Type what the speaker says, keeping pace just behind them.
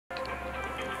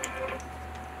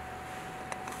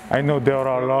I know there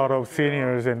are a lot of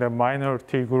seniors and the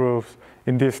minority groups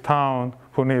in this town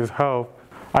who needs help.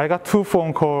 I got 2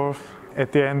 phone calls.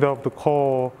 At the end of the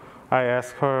call, I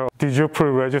asked her, did you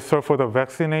pre-register for the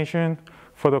vaccination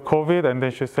for the COVID? And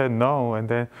then she said no. And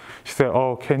then she said,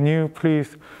 oh, can you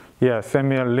please send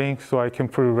me a link so I can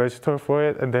pre-register for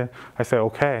it? And then I said,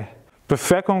 okay. The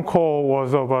second call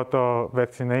was about the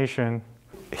vaccination.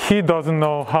 He doesn't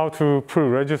know how to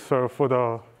pre-register for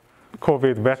the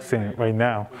COVID vaccine right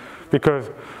now because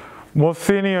most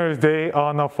seniors, they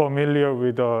are not familiar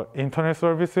with the internet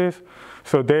services,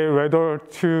 so they rather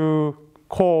to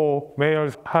call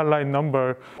mayor's hotline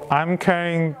number. I'm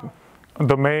carrying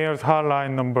the mayor's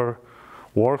hotline number,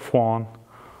 work phone,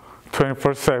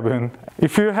 24/7.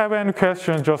 If you have any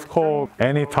questions, just call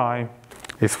anytime.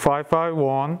 It's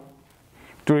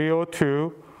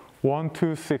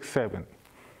 551-302-1267.